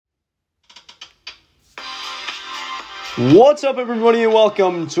What's up, everybody, and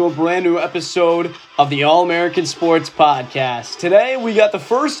welcome to a brand new episode of the All-American Sports Podcast. Today, we got the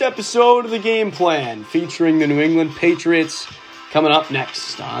first episode of the game plan featuring the New England Patriots coming up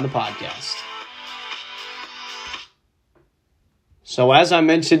next on the podcast. So, as I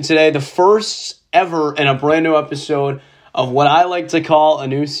mentioned today, the first ever in a brand new episode of what I like to call a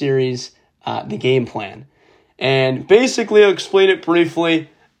new series, the game plan. And basically, I'll explain it briefly.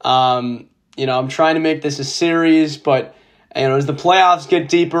 I'm trying to make this a series, but as the playoffs get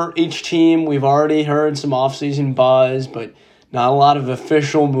deeper, each team, we've already heard some offseason buzz, but not a lot of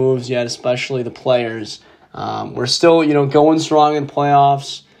official moves yet, especially the players. We're still, going strong in the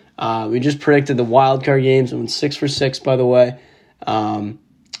playoffs. We just predicted the wild card games. We went 6 for 6, by the way, on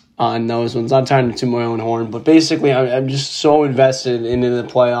those ones. Not trying to toot my own horn, but basically, I'm just so invested into the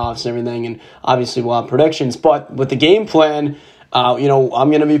playoffs and everything, and obviously we'll have predictions. But with the game plan, I'm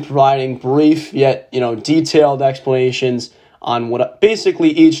going to be providing brief yet, detailed explanations on what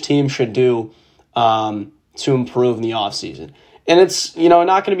basically each team should do to improve in the offseason. And it's,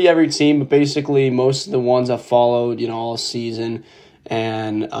 not going to be every team, but basically most of the ones I've followed, all season.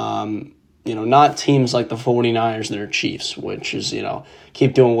 And, not teams like the 49ers that are Chiefs, which is,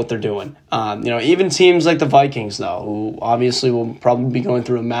 keep doing what they're doing. Even teams like the Vikings, though, who obviously will probably be going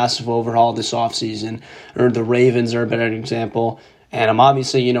through a massive overhaul this offseason, or the Ravens are a better example. And I'm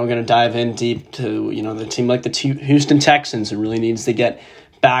obviously, going to dive in deep to, the team like the Houston Texans, who really needs to get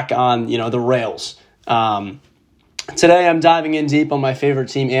back on, the rails. Today, I'm diving in deep on my favorite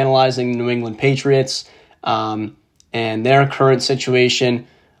team, analyzing the New England Patriots and their current situation.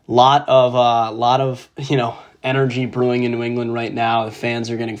 Lot of energy brewing in New England right now. The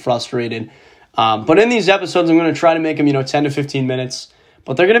fans are getting frustrated. But in these episodes, I'm going to try to make them, 10 to 15 minutes.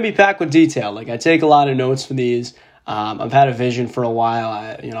 But they're going to be packed with detail. I take a lot of notes for these. I've had a vision for a while.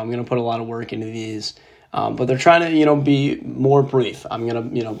 I'm going to put a lot of work into these. But they're trying to, be more brief. I'm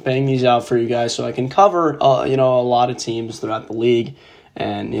going to, bang these out for you guys so I can cover, a lot of teams throughout the league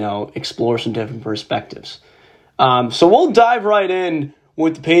and, explore some different perspectives. So we'll dive right in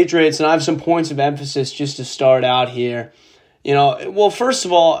with the Patriots, and I have some points of emphasis just to start out here. First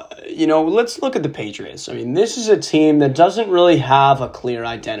of all, let's look at the Patriots. This is a team that doesn't really have a clear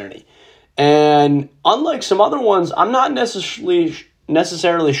identity. And unlike some other ones, I'm not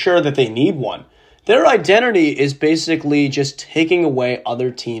necessarily sure that they need one. Their identity is basically just taking away other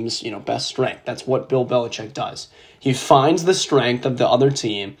teams' best strength. That's what Bill Belichick does. He finds the strength of the other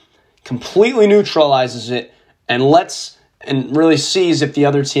team, completely neutralizes it, and really sees if the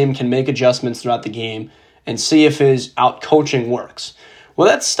other team can make adjustments throughout the game and see if his out-coaching works. Well,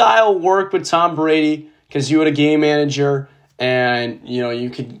 that style worked with Tom Brady because you had a game manager and, you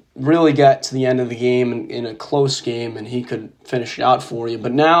could really get to the end of the game in a close game and he could finish it out for you.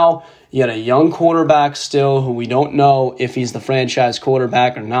 But now you got a young quarterback still who we don't know if he's the franchise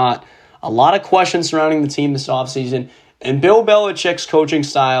quarterback or not. A lot of questions surrounding the team this offseason. And Bill Belichick's coaching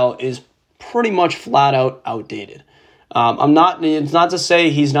style is pretty much flat out outdated. It's not to say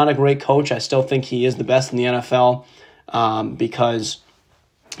he's not a great coach. I still think he is the best in the NFL because,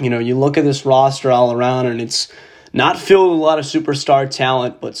 you look at this roster all around and it's not filled with a lot of superstar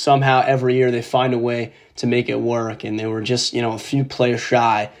talent, but somehow every year they find a way to make it work. And they were just, a few players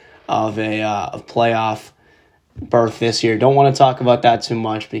shy of a playoff berth this year. Don't want to talk about that too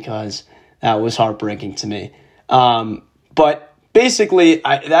much because that was heartbreaking to me. But basically,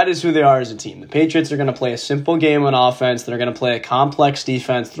 that is who they are as a team. The Patriots are going to play a simple game on offense. They're going to play a complex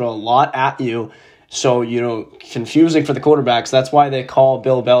defense, throw a lot at you. So, confusing for the quarterbacks. That's why they call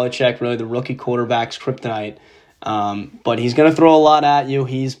Bill Belichick really the rookie quarterback's kryptonite. But he's going to throw a lot at you.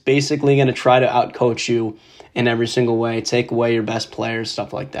 He's basically going to try to outcoach you in every single way, take away your best players,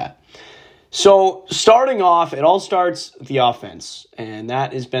 stuff like that. So, starting off, it all starts with the offense. And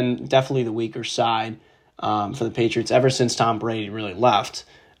that has been definitely the weaker side for the Patriots ever since Tom Brady really left.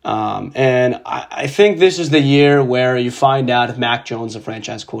 And I think this is the year where you find out if Mac Jones is a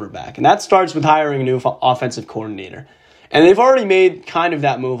franchise quarterback. And that starts with hiring a new offensive coordinator. And they've already made kind of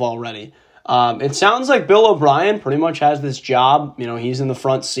that move already. It sounds like Bill O'Brien pretty much has this job. He's in the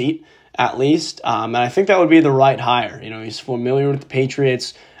front seat at least. And I think that would be the right hire. He's familiar with the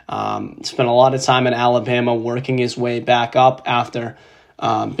Patriots, spent a lot of time in Alabama working his way back up after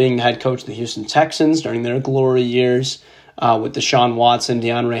being the head coach of the Houston Texans during their glory years with Deshaun Watson,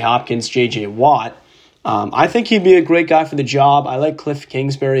 DeAndre Hopkins, J.J. Watt. I think he'd be a great guy for the job. I like Cliff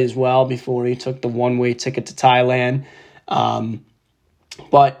Kingsbury as well before he took the one-way ticket to Thailand.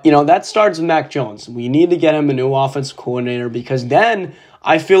 But, that starts with Mac Jones. We need to get him a new offensive coordinator because then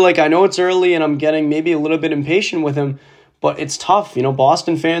I feel like I know it's early and I'm getting maybe a little bit impatient with him, but it's tough.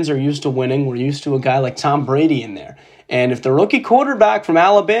 Boston fans are used to winning. We're used to a guy like Tom Brady in there. And if the rookie quarterback from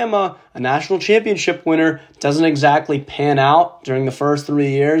Alabama, a national championship winner, doesn't exactly pan out during the first 3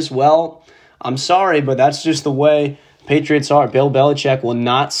 years, well, I'm sorry, but that's just the way Patriots are. Bill Belichick will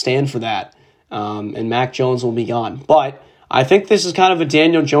not stand for that, and Mac Jones will be gone. But I think this is kind of a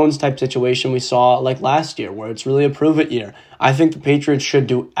Daniel Jones type situation we saw like last year, where it's really a prove-it year. I think the Patriots should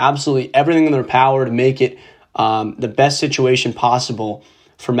do absolutely everything in their power to make it the best situation possible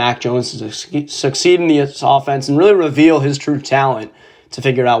for Mac Jones to succeed in this offense and really reveal his true talent to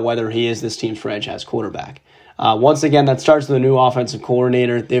figure out whether he is this team's franchise quarterback. Once again, that starts with a new offensive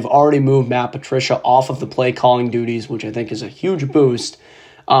coordinator. They've already moved Matt Patricia off of the play calling duties, which I think is a huge boost.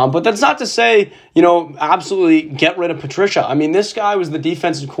 But that's not to say, absolutely get rid of Patricia. I mean, this guy was the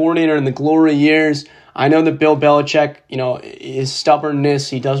defensive coordinator in the glory years. I know that Bill Belichick, his stubbornness,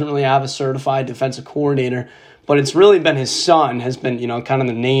 he doesn't really have a certified defensive coordinator, but it's really been his son has been, kind of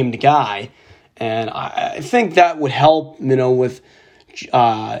the named guy. And I think that would help, with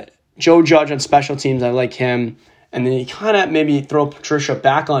Joe Judge on special teams. I like him. And then you kind of maybe throw Patricia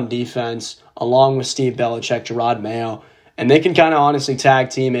back on defense along with Steve Belichick, Gerard Mayo. And they can kind of honestly tag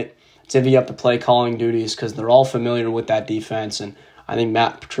team it, divvy up the play calling duties because they're all familiar with that defense. And I think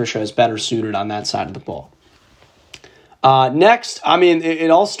Matt Patricia is better suited on that side of the ball. Next, it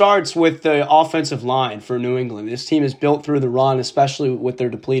all starts with the offensive line for New England. This team is built through the run, especially with their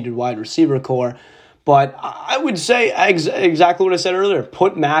depleted wide receiver core. But I would say exactly what I said earlier.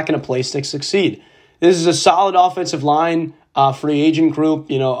 Put Mac in a place to succeed. This is a solid offensive line, free agent group.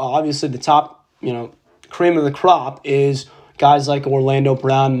 Obviously the top, cream of the crop is guys like Orlando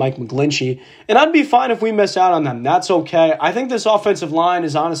Brown, Mike McGlinchey. And I'd be fine if we miss out on them. That's okay. I think this offensive line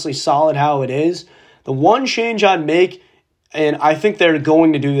is honestly solid how it is. The one change I'd make, and I think they're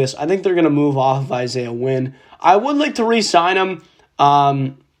going to do this, I think they're going to move off of Isaiah Wynn. I would like to re-sign him.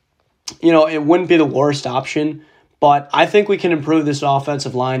 It wouldn't be the worst option, but I think we can improve this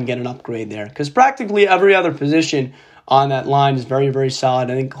offensive line, get an upgrade there. Because practically every other position on that line is very, very solid.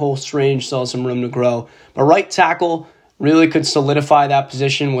 I think Cole Strange still has some room to grow. But right tackle really could solidify that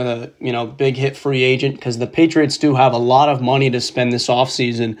position with a big hit free agent because the Patriots do have a lot of money to spend this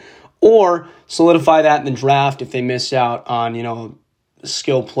offseason, or solidify that in the draft if they miss out on a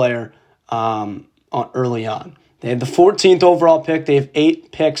skill player early on. They have the 14th overall pick. They have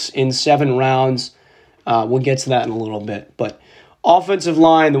 8 picks in 7 rounds. We'll get to that in a little bit. But offensive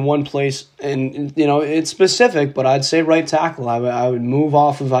line, the one place, and it's specific, but I'd say right tackle. I would move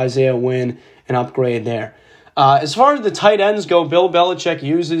off of Isaiah Wynn and upgrade there. As far as the tight ends go, Bill Belichick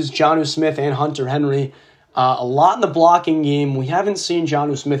uses Jonnu Smith and Hunter Henry a lot in the blocking game. We haven't seen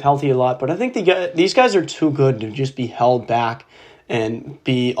Jonnu Smith healthy a lot, but I think these guys are too good to just be held back and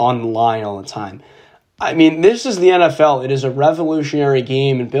be on the line all the time. This is the NFL. It is a revolutionary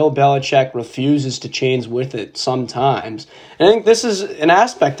game, and Bill Belichick refuses to change with it sometimes. And I think this is an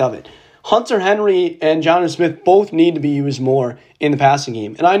aspect of it. Hunter Henry and Jonnu Smith both need to be used more in the passing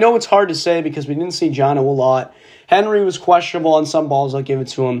game. And I know it's hard to say because we didn't see Jonnu a lot. Henry was questionable on some balls, I'll give it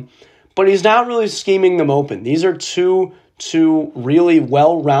to him. But he's not really scheming them open. These are two really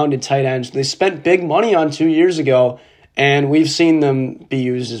well-rounded tight ends. They spent big money on 2 years ago, and we've seen them be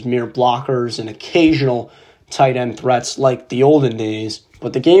used as mere blockers and occasional tight end threats like the olden days.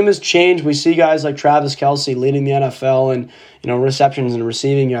 But the game has changed. We see guys like Travis Kelce leading the NFL in receptions and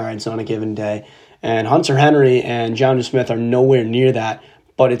receiving yards on a given day. And Hunter Henry and Jonnu Smith are nowhere near that,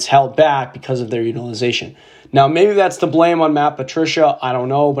 but it's held back because of their utilization. Now, maybe that's the blame on Matt Patricia. I don't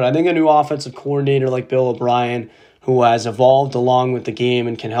know, but I think a new offensive coordinator like Bill O'Brien, who has evolved along with the game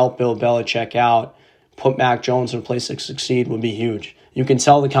and can help Bill Belichick out, put Mac Jones in a place to succeed, would be huge. You can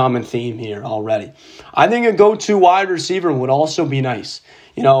tell the common theme here already. I think a go-to wide receiver would also be nice.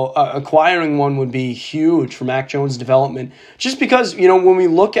 Acquiring one would be huge for Mac Jones' development. Just because, when we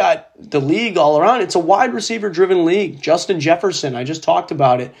look at the league all around, it's a wide receiver-driven league. Justin Jefferson, I just talked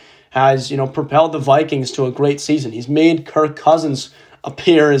about it, has, propelled the Vikings to a great season. He's made Kirk Cousins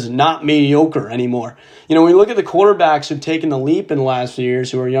appear as not mediocre anymore. When you look at the quarterbacks who've taken the leap in the last few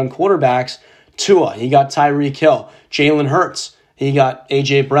years, who are young quarterbacks, Tua, he got Tyreek Hill. Jalen Hurts, he got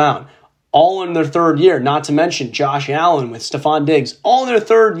A.J. Brown. All in their third year, not to mention Josh Allen with Stephon Diggs. All in their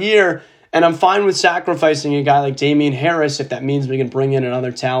third year, and I'm fine with sacrificing a guy like Damian Harris if that means we can bring in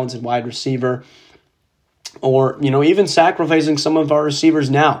another talented wide receiver. Or, even sacrificing some of our receivers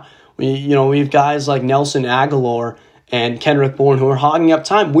now. We have guys like Nelson Aguilar and Kendrick Bourne who are hogging up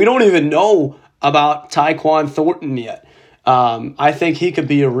time. We don't even know about Tyquan Thornton yet. I think he could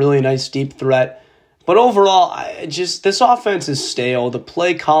be a really nice deep threat. But overall, this offense is stale. The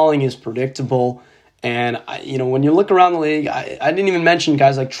play calling is predictable. And, when you look around the league, I didn't even mention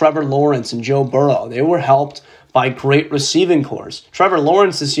guys like Trevor Lawrence and Joe Burrow. They were helped by great receiving cores. Trevor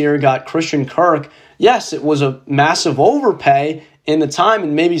Lawrence this year got Christian Kirk. Yes, it was a massive overpay in the time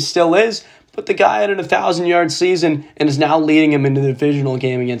and maybe still is, but the guy had a 1,000-yard season and is now leading him into the divisional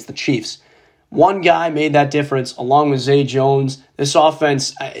game against the Chiefs. One guy made that difference along with Zay Jones. This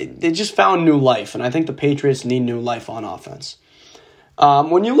offense, they just found new life, and I think the Patriots need new life on offense.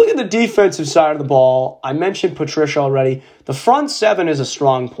 When you look at the defensive side of the ball, I mentioned Patricia already. The front seven is a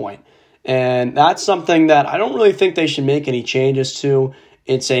strong point, and that's something that I don't really think they should make any changes to.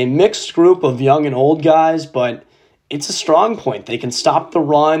 It's a mixed group of young and old guys, but it's a strong point. They can stop the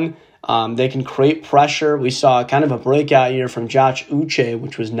run. They can create pressure. We saw kind of a breakout year from Josh Uche,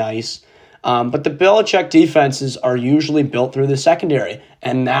 which was nice. But the Belichick defenses are usually built through the secondary,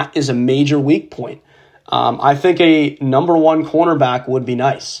 and that is a major weak point. I think a number one cornerback would be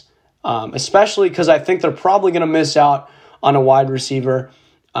nice, especially because I think they're probably going to miss out on a wide receiver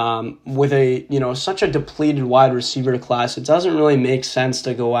with such a depleted wide receiver class. It doesn't really make sense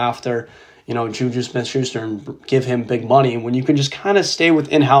to go after, Juju Smith-Schuster and give him big money when you can just kind of stay with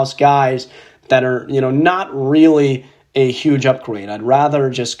in-house guys that are, not really a huge upgrade. I'd rather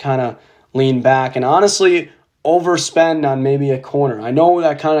just kind of lean back and honestly overspend on maybe a corner. I know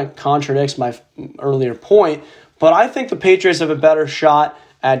that kind of contradicts my earlier point, but I think the Patriots have a better shot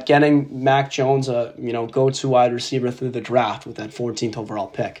at getting Mac Jones a go-to wide receiver through the draft with that 14th overall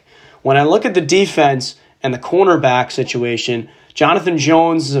pick. When I look at the defense and the cornerback situation, Jonathan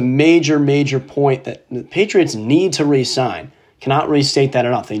Jones is a major, major point that the Patriots need to re-sign. Cannot restate that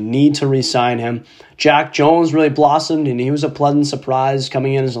enough. They need to re-sign him. Jack Jones really blossomed, and he was a pleasant surprise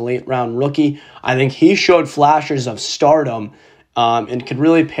coming in as a late-round rookie. I think he showed flashes of stardom and could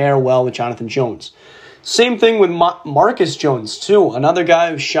really pair well with Jonathan Jones. Same thing with Marcus Jones, too. Another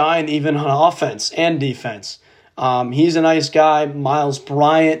guy who shined even on offense and defense. He's a nice guy. Miles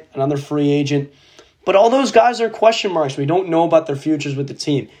Bryant, another free agent. But all those guys are question marks. We don't know about their futures with the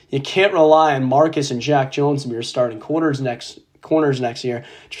team. You can't rely on Marcus and Jack Jones to be your starting corners next year.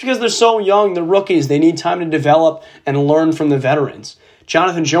 Just because they're so young, they're rookies. They need time to develop and learn from the veterans.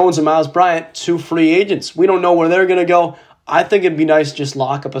 Jonathan Jones and Miles Bryant, two free agents. We don't know where they're going to go. I think it'd be nice to just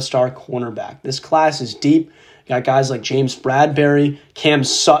lock up a star cornerback. This class is deep. You got guys like James Bradbury. Cam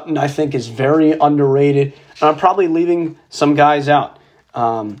Sutton, I think, is very underrated. And I'm probably leaving some guys out.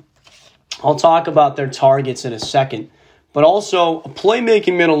 I'll talk about their targets in a second. But also, a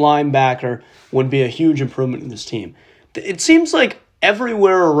playmaking middle linebacker would be a huge improvement in this team. It seems like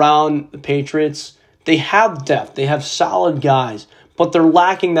everywhere around the Patriots, they have depth. They have solid guys, but they're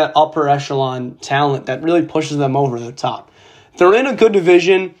lacking that upper echelon talent that really pushes them over the top. They're in a good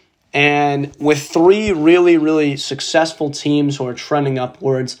division, and with three really, really successful teams who are trending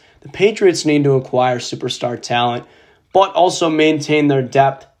upwards, the Patriots need to acquire superstar talent, but also maintain their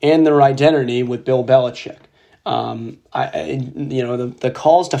depth and their identity with Bill Belichick. The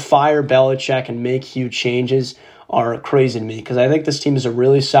calls to fire Belichick and make huge changes are crazy to me because I think this team is a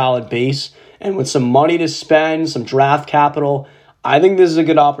really solid base, and with some money to spend, some draft capital, I think this is a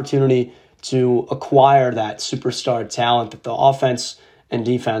good opportunity to acquire that superstar talent that the offense and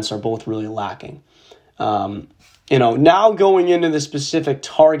defense are both really lacking. Now going into the specific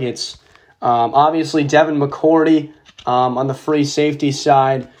targets, obviously Devin McCourty on the free safety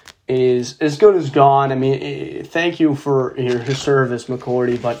side is as good as gone. I mean, thank you for your service,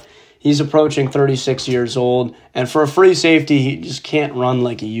 McCourty, but he's approaching 36 years old, and for a free safety, he just can't run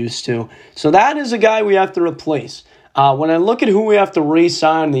like he used to. So that is a guy we have to replace. When I look at who we have to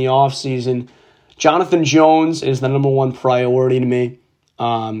re-sign in the offseason, Jonathan Jones is the number one priority to me.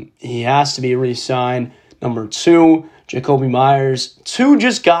 He has to be re-signed. Number two, Jacoby Myers. Two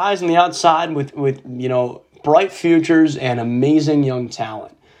just guys on the outside with bright futures and amazing young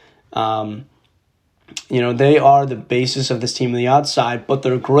talent. They are the basis of this team on the outside, but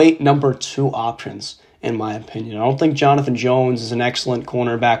they're great number two options, in my opinion. I don't think Jonathan Jones is an excellent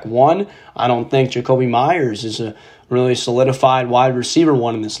cornerback one. I don't think Jacoby Myers is a really solidified wide receiver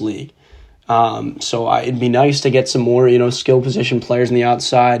one in this league. So it'd be nice to get some more, skill position players on the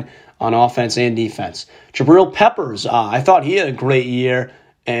outside on offense and defense. Jabril Peppers, I thought he had a great year,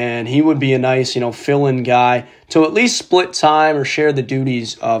 and he would be a nice, fill-in guy to at least split time or share the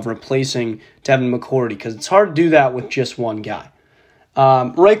duties of replacing Devin McCourty, because it's hard to do that with just one guy.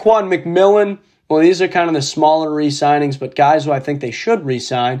 Raekwon McMillan, well, these are kind of the smaller re-signings, but guys who I think they should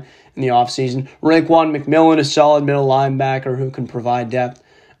re-sign in the offseason. Raekwon McMillan, a solid middle linebacker who can provide depth.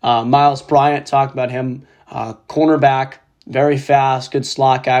 Miles Bryant, talked about him, cornerback, very fast, good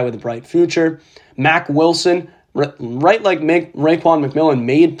slot guy with a bright future. Mack Wilson, right like Raekwon McMillan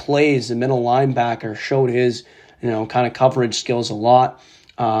made plays. The middle linebacker showed his, kind of coverage skills a lot.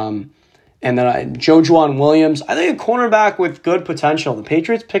 And then Jojuan Williams, I think a cornerback with good potential. The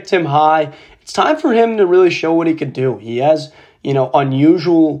Patriots picked him high. It's time for him to really show what he could do. He has,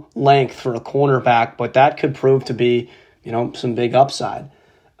 unusual length for a cornerback, but that could prove to be, some big upside.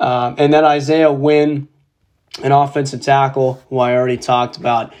 And then Isaiah Wynn, an offensive tackle, who I already talked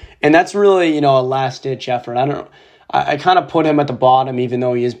about. And that's really, a last-ditch effort. I kind of put him at the bottom, even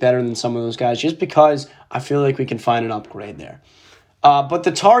though he is better than some of those guys, just because I feel like we can find an upgrade there. But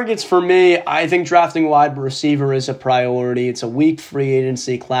the targets for me, I think drafting wide receiver is a priority. It's a weak free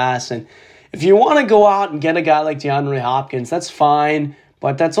agency class. And if you want to go out and get a guy like DeAndre Hopkins, that's fine.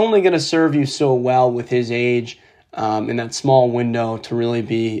 But that's only going to serve you so well with his age in that small window to really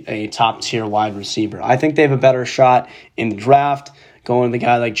be a top-tier wide receiver. I think they have a better shot in the draft going to the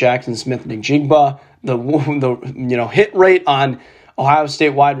guy like Jackson Smith-Njigba. The hit rate on Ohio State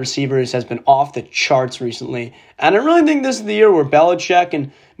wide receivers has been off the charts recently. And I really think this is the year where Belichick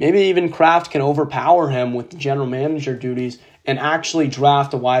and maybe even Kraft can overpower him with the general manager duties and actually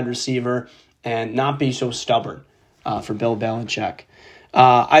draft a wide receiver and not be so stubborn for Bill Belichick.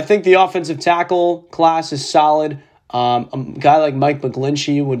 I think the offensive tackle class is solid. A guy like Mike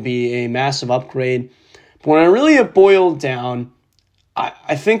McGlinchey would be a massive upgrade. But when I really have boiled down,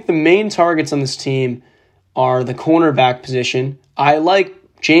 I think the main targets on this team are the cornerback position. I like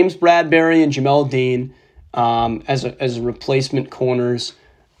James Bradbury and Jamel Dean as replacement corners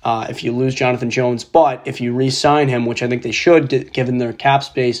if you lose Jonathan Jones. But if you re-sign him, which I think they should, given their cap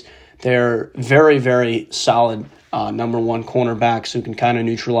space, they're very, very solid number one cornerbacks who can kind of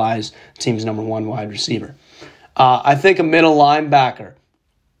neutralize the team's number one wide receiver. I think a middle linebacker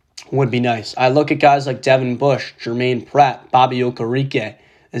would be nice. I look at guys like Devin Bush, Jermaine Pratt, Bobby Okereke.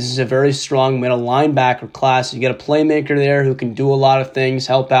 This is a very strong middle linebacker class. You get a playmaker there who can do a lot of things,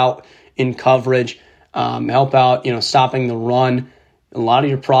 help out in coverage, help out, stopping the run. A lot of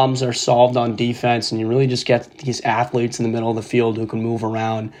your problems are solved on defense, and you really just get these athletes in the middle of the field who can move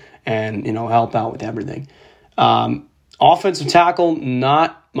around and, help out with everything. Offensive tackle,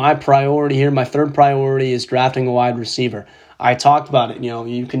 not my priority here. My third priority is drafting a wide receiver. I talked about it.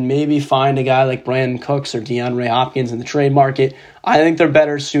 You can maybe find a guy like Brandon Cooks or DeAndre Hopkins in the trade market. I think they're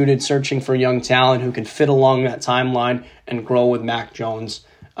better suited searching for young talent who can fit along that timeline and grow with Mac Jones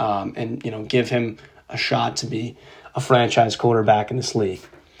and give him a shot to be a franchise quarterback in this league.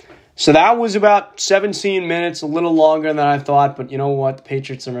 So that was about 17 minutes, a little longer than I thought, but you know what? The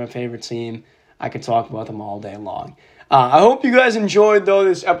Patriots are my favorite team. I could talk about them all day long. I hope you guys enjoyed, though,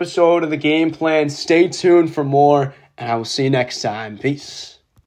 this episode of The Game Plan. Stay tuned for more, and I will see you next time. Peace.